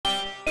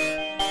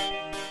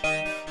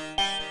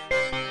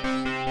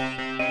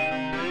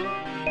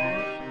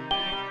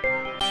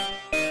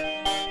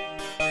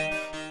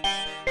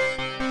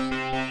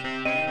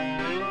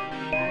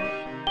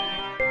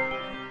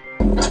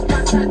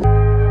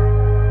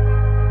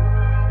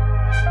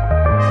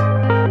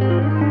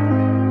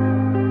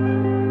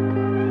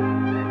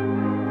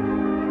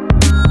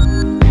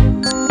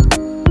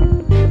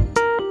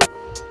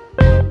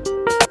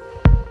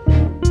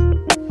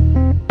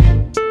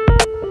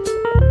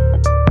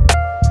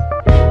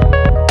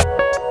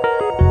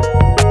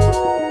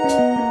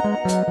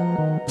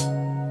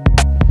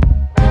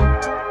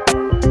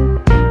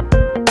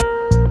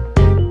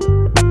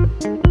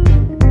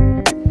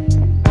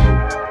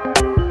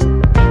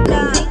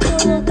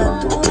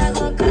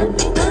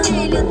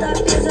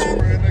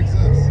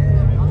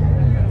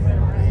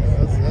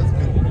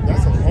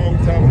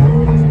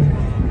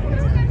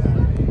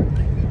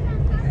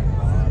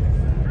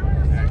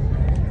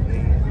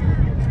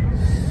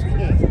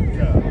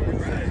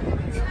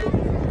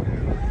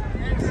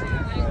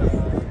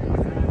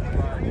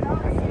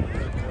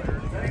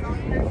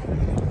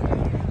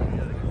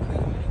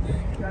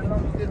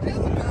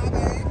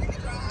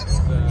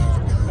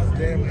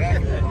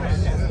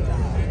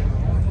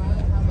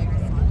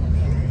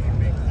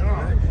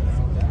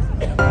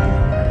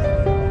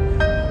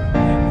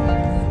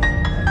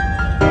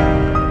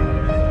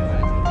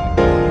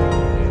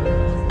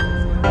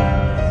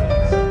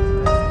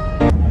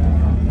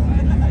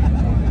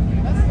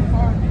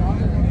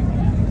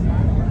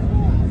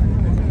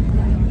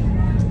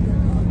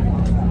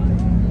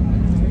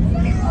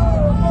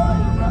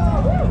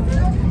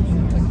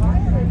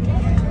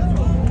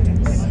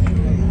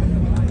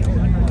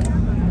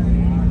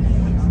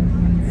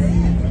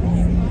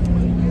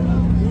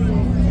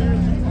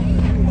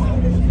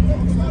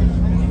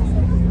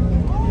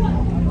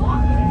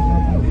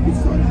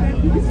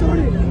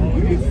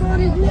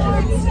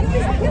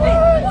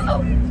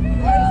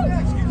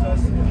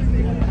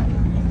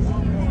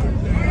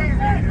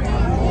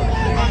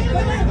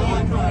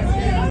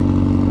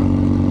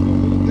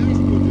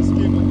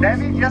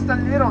Maybe just a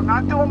little,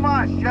 not too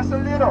much, just a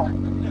little. Just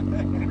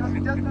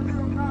a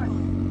little touch.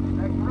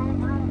 Like vroom,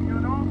 vroom, you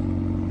know?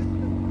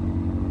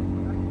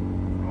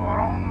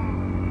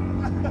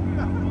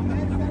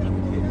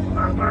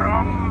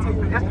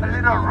 Just a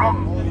little rum.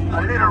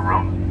 A little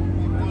rum.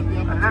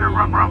 A little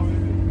rum, rum.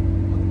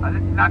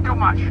 Not too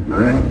much.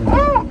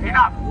 Woo!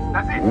 Enough.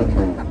 That's it.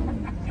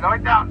 Slow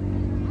it down.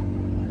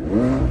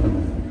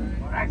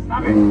 All right,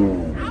 stop it.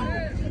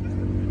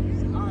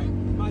 All right,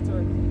 my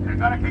turn. You're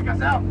gonna kick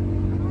us out.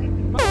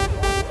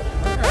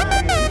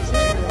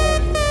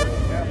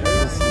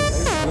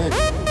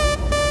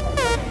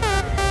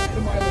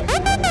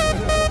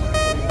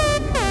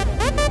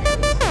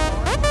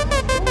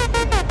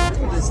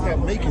 Stop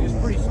making it.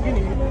 Pretty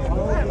skinny.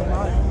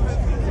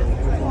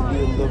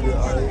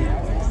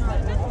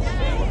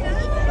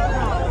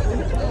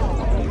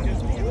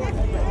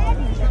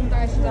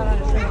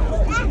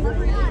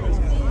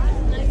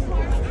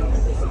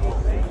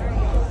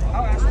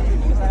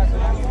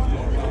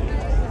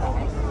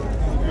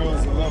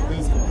 Girls love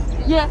this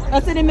one. Yeah, I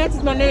said it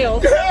matches my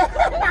nails.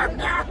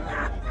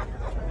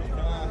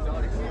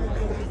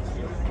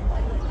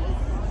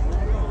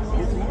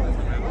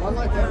 I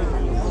like that.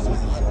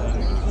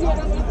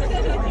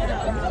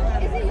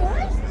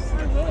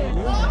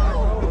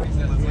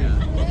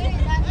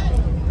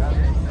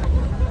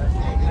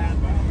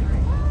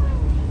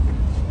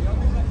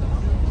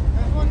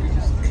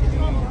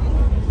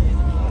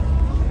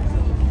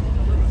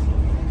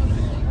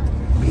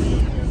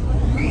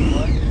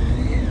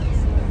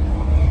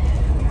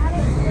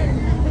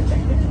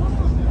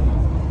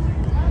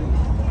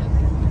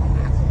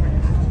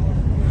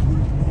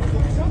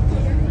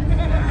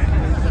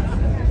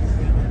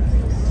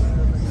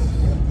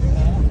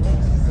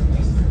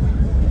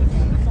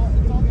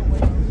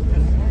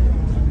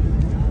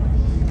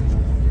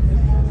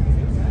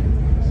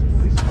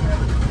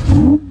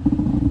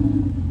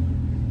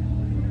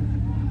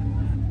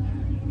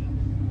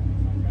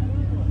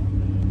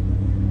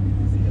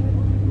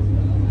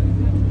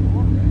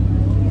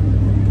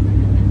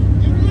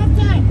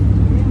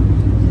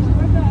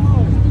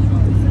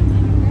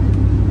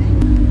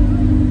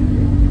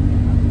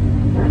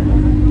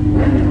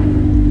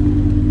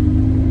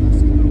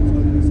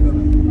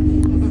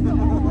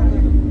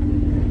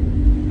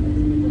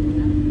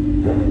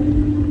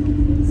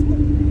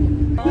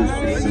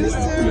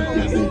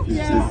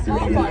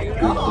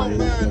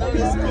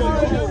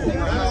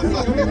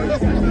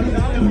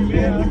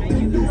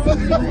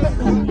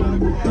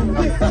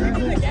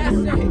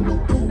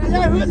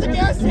 Who's the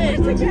gas tank?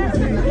 It's a gas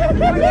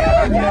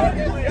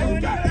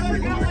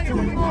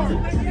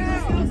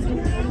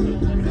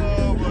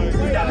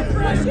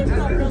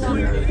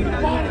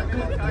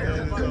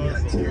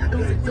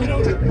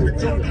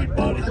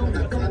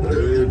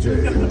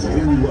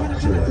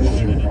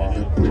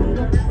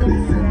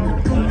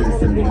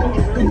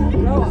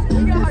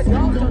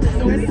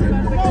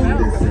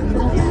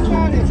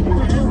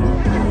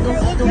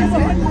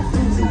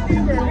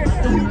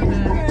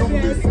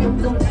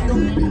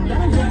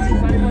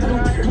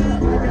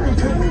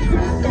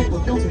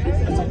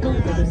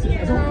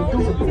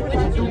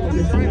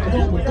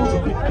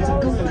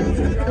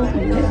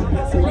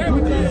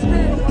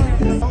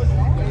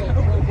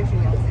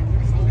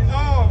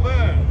Oh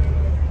man,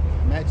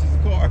 matches the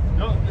car.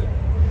 No.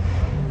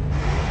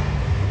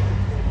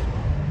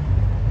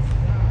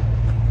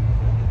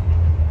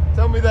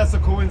 Tell me that's a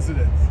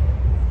coincidence.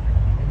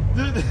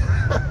 That's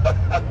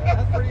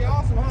pretty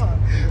awesome, huh?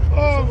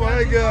 Oh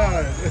my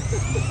God.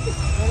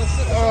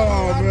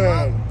 Oh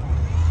man.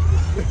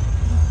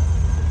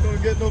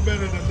 Don't get no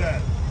better than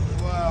that.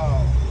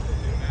 Wow.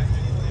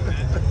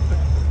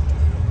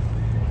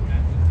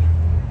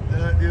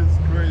 That is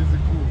crazy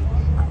cool.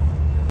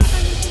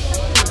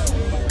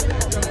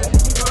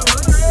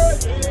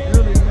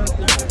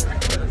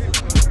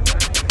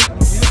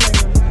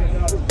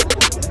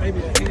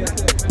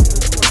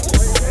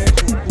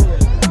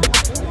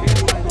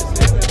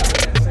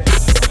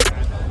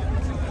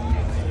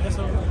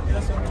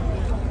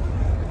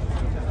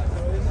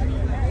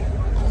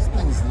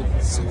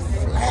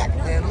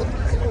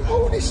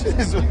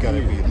 This is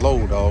gotta be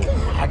low, dog.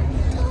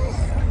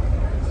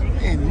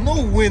 Ain't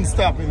no wind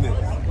stopping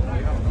this.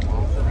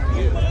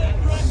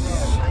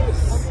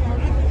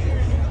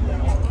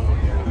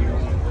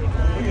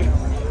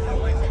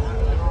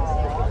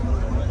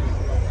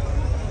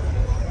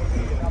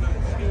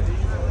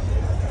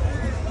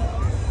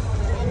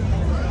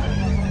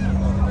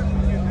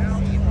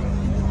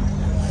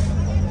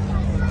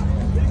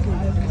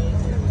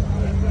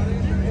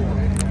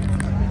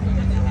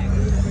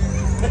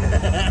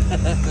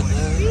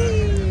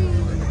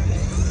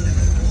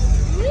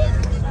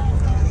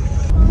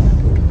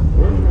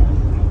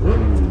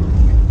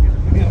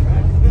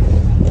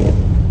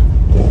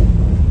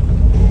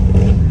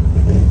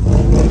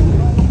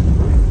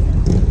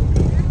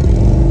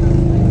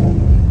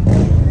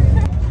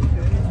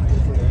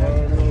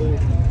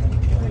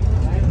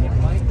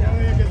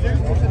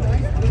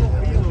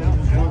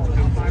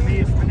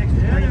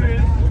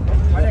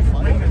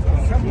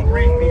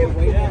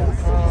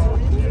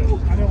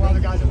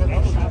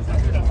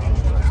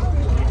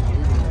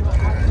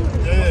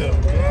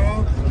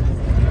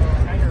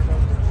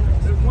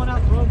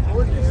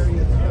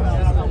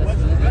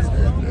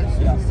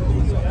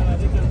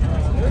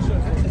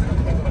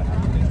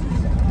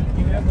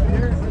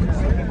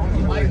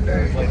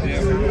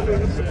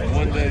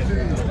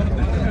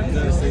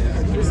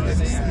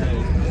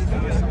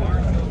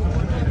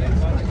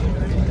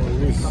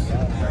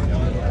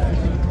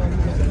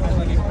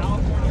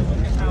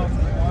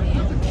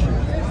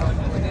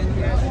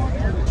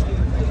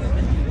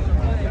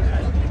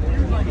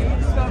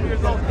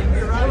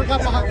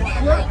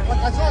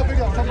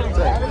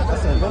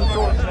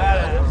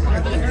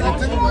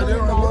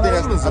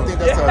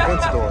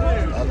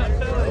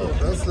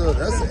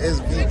 That's an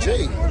SVJ.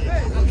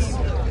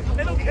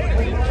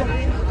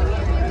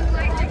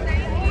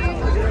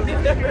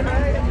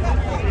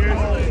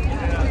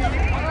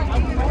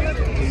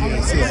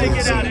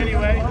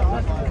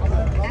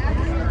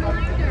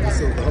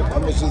 So how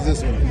much is this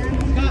one?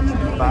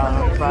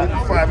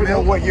 5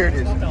 mil. What year it is?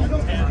 You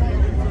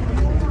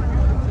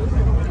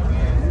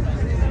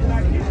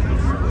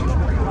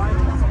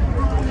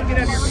can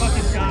have your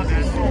fucking job,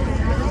 man.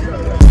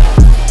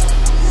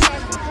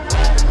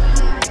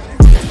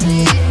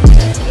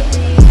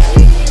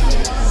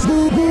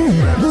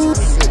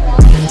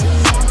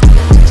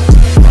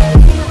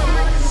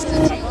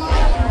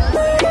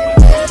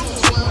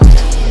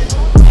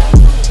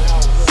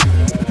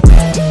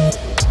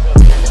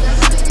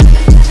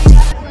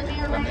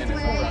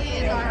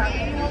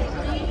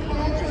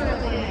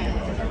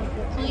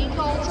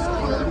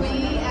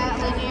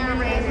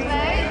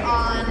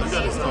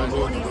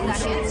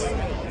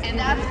 And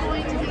that's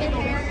going to be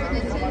paired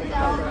with a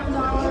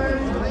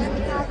 $10,000 wrist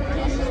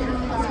competition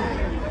prize.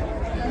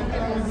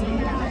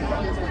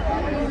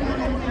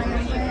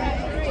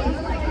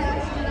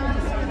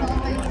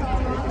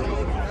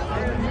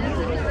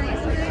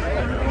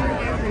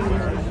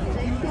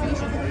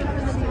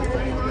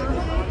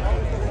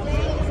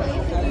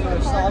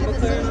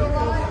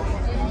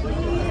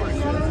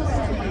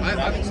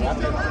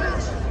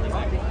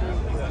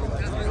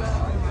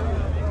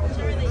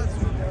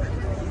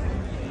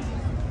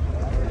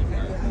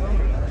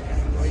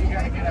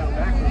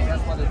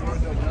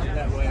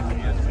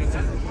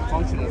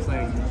 Functional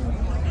thing.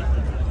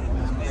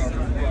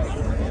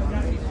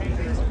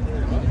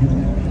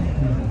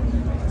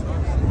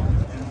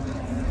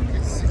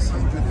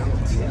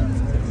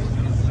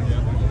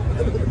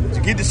 Did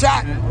you get the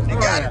shot? You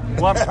got it.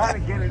 Well, I'm trying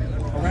to get it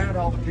around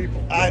all the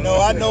people. I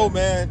know,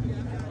 man.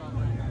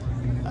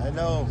 I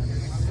know.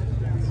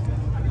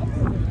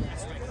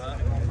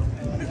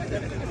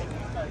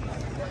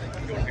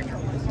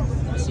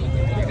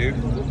 Dude.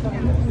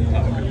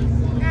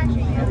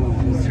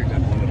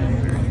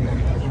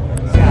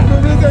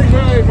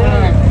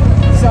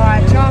 So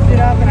I chopped it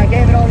up and I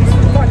gave it all these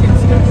fucking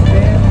stupid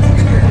bins.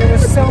 It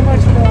was so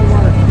much more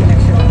work than it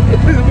should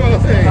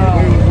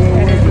have.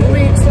 And it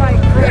leaks like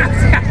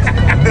crazy. I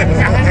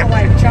had to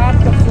like chop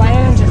the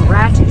flange and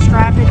ratchet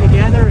strap it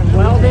together and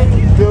weld it.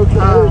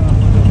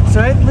 So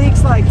it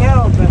leaks like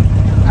hell, but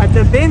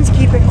the bins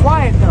keep it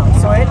quiet though.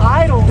 So it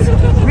idles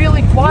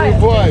really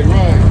quiet. Right. It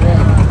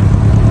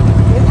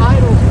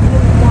idles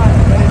really quiet,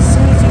 but as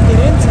soon as you get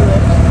into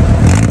it,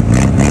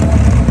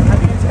 I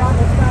mean, it's got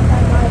that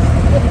nice.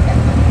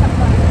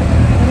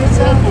 It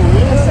sounds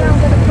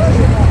like a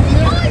pressure valve.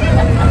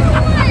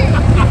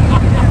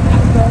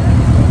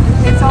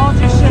 It's all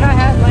just shit I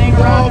had laying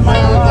around in my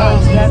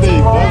garage. That's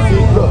all it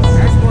is.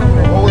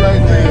 All I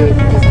did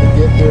is to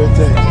get their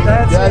attention.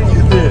 That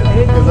you did.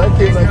 Because I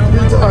came like 3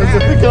 times to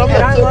pick up.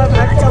 And I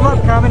love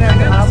coming in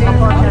and I'll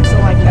park next to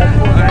like that.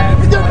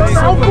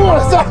 Of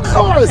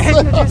course.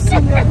 And you just see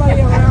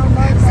everybody around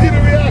like See the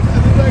reaction.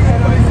 It's like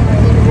everybody's on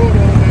the road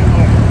all day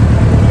long.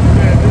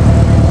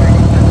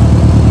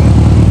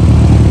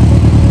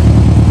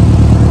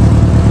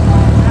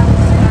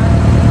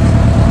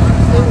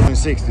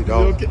 $60.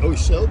 Oh,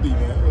 Shelby,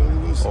 man.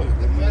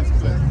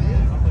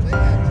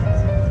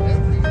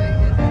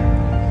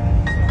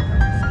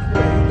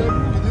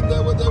 Isn't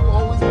that what they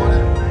always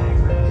wanted?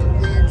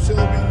 Damn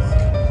Shelby's.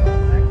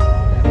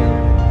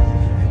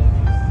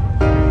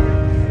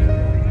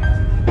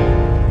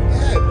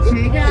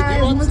 Hey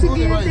guys, once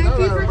again, thank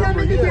you for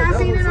coming to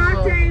Caffeine and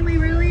Octane. We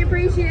really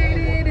appreciate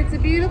it. It's a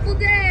beautiful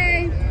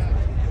day.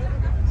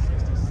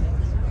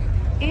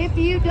 If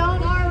you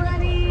don't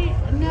already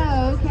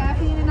know,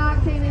 Caffeine and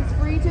Octane is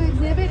free to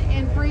exhibit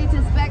and free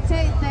to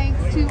spectate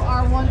thanks to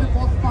our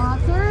wonderful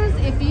sponsors.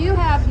 If you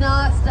have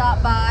not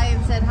stopped by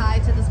and said hi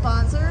to the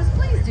sponsors,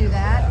 please do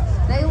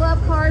that. They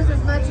love cars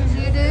as much as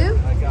you do,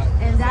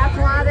 and that's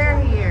why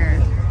they're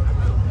here.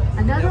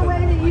 Another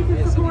way that you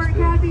can support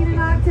Caffeine and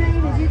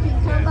Octane is you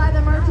can come by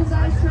the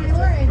merchandise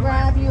trailer and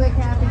grab you a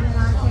Caffeine and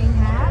Octane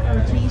hat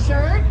or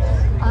t-shirt.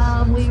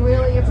 We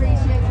really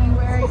appreciate you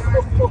wearing our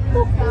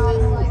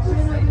collection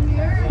over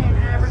here and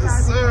advertising.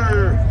 Yes,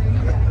 sir.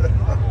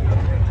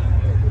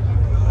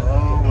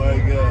 Oh my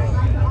God.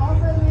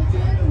 Also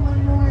mention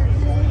one more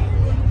thing.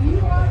 If you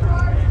are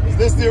cars, Is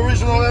this the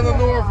original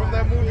Eleanor from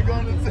that movie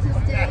Gone to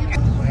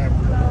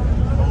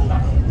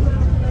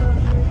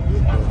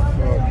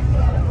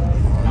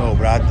No,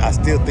 but I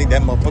still think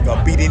that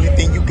motherfucker beat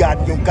anything you got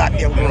in your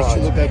goddamn garage. She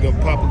look like a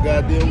Papa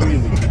goddamn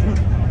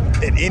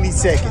wheelie. At any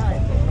second.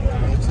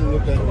 She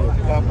look like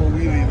a Papa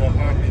wheelie in a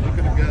heartbeat. Look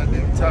at the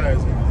goddamn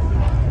tires.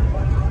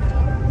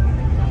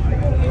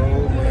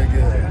 Oh my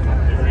God.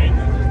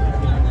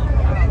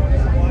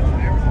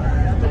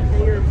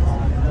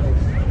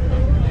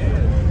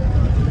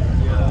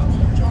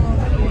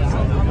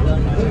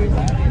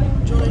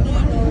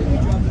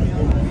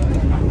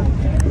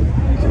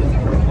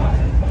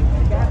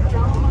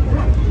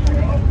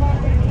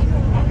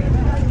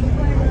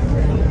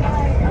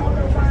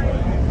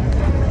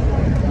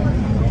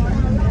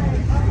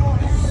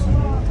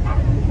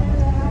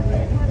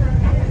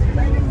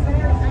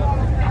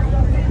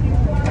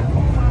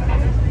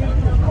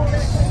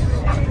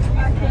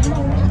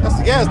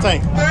 gas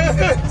tank.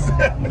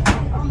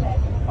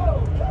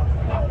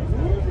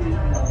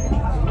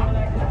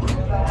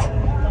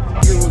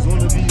 It was one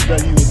of these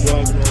that he was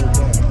driving all the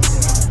time.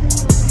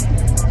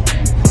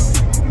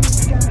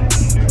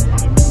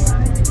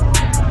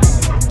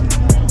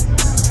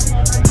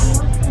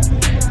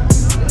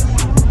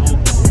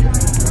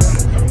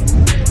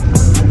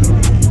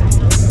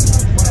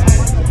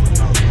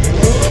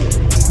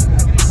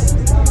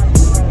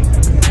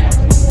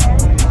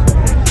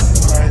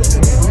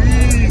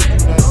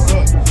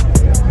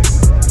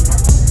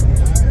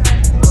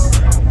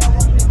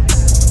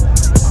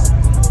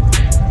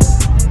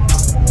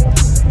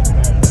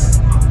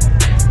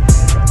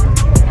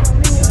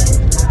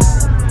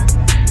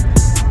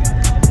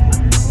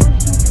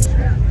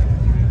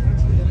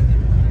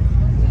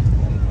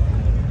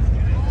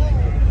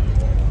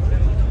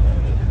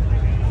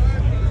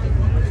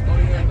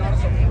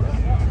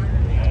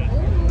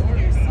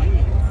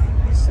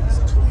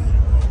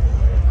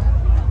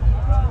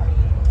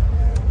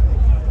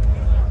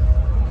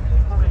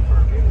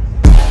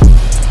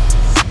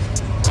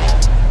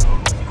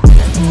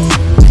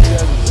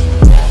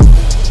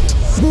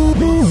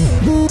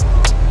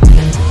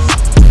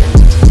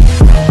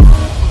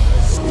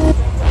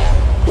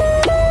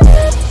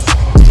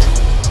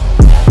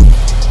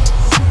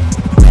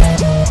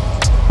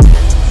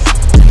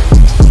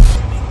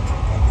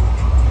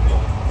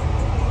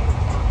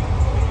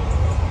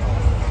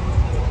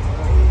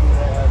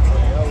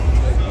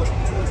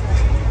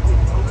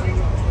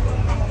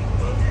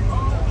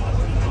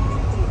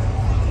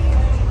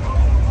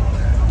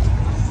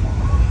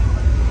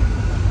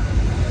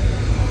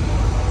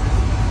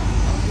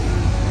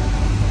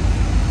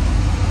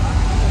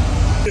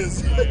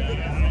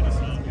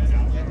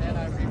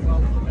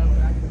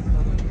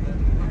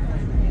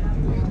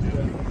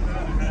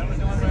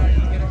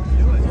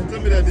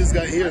 This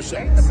got ear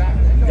shots.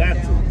 Got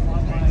to.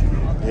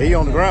 Yeah, he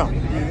on the ground.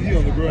 Yeah, he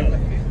on the ground.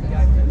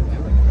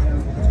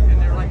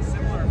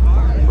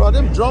 Bro,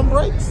 them drum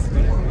brakes?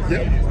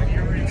 Yep.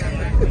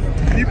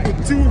 He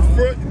put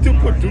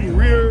two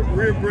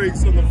rear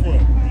brakes on the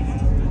front.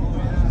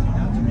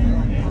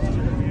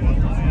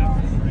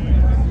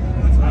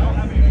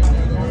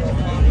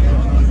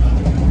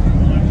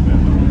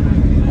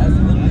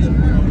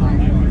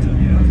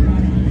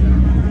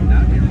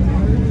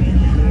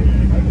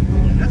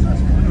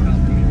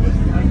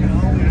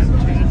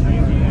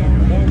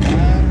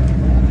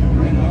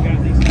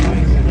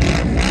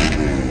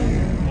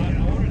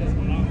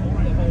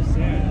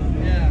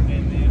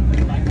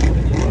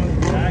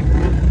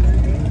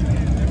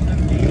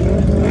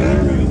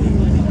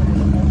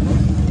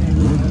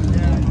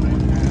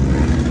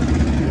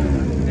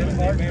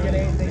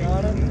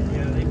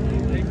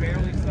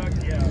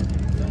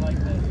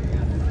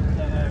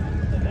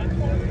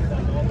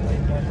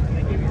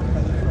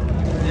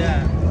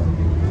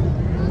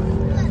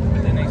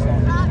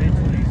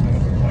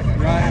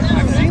 Right.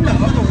 I've seen the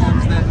other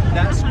ones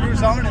that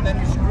screws on and then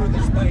you screw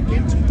the spike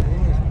into.